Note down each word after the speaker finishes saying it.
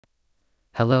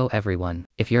Hello everyone.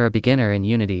 If you're a beginner in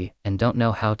Unity and don't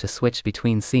know how to switch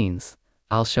between scenes,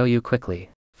 I'll show you quickly.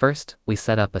 First, we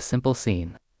set up a simple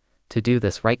scene. To do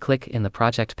this, right-click in the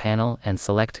project panel and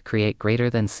select Create Greater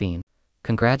Than Scene.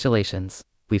 Congratulations,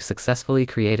 we've successfully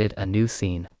created a new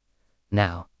scene.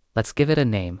 Now, let's give it a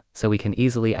name so we can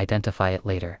easily identify it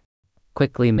later.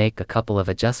 Quickly make a couple of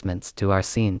adjustments to our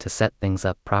scene to set things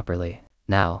up properly.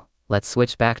 Now, let's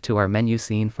switch back to our menu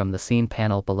scene from the scene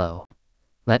panel below.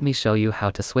 Let me show you how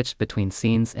to switch between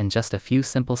scenes in just a few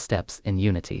simple steps in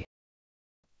Unity.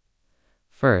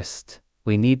 First,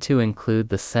 we need to include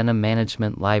the Scena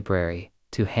Management library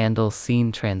to handle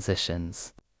scene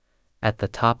transitions at the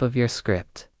top of your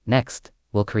script. Next,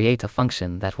 we'll create a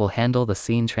function that will handle the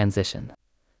scene transition.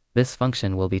 This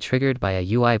function will be triggered by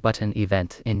a UI button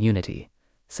event in Unity.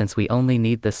 Since we only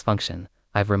need this function,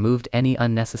 I've removed any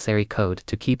unnecessary code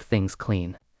to keep things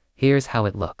clean. Here's how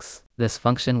it looks. This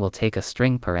function will take a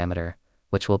string parameter,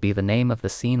 which will be the name of the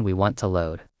scene we want to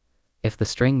load. If the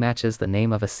string matches the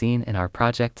name of a scene in our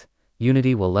project,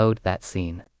 Unity will load that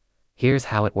scene. Here's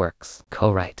how it works.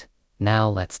 Right. Now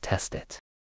let's test it.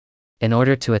 In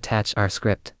order to attach our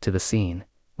script to the scene,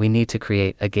 we need to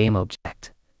create a game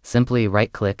object. Simply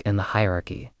right-click in the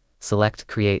hierarchy, select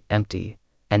Create Empty,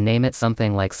 and name it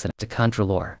something like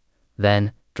Controller.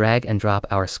 Then, drag and drop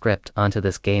our script onto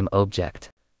this game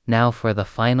object. Now for the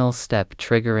final step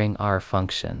triggering our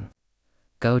function.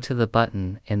 Go to the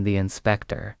button in the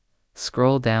inspector,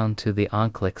 scroll down to the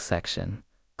onClick section,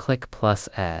 click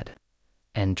 +Add,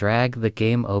 and drag the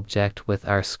game object with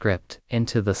our script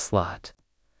into the slot.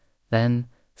 Then,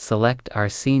 select our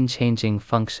scene changing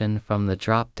function from the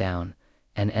drop-down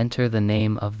and enter the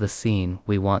name of the scene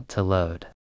we want to load.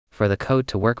 For the code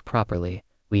to work properly,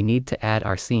 we need to add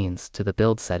our scenes to the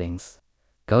build settings.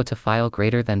 Go to File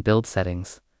Greater Than Build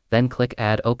Settings, then click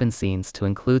Add Open Scenes to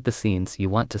include the scenes you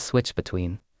want to switch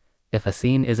between. If a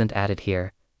scene isn't added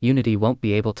here, Unity won't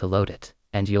be able to load it,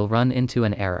 and you'll run into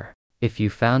an error. If you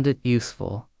found it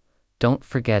useful, don't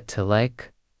forget to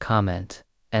like, comment,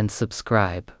 and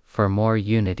subscribe for more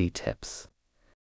Unity tips.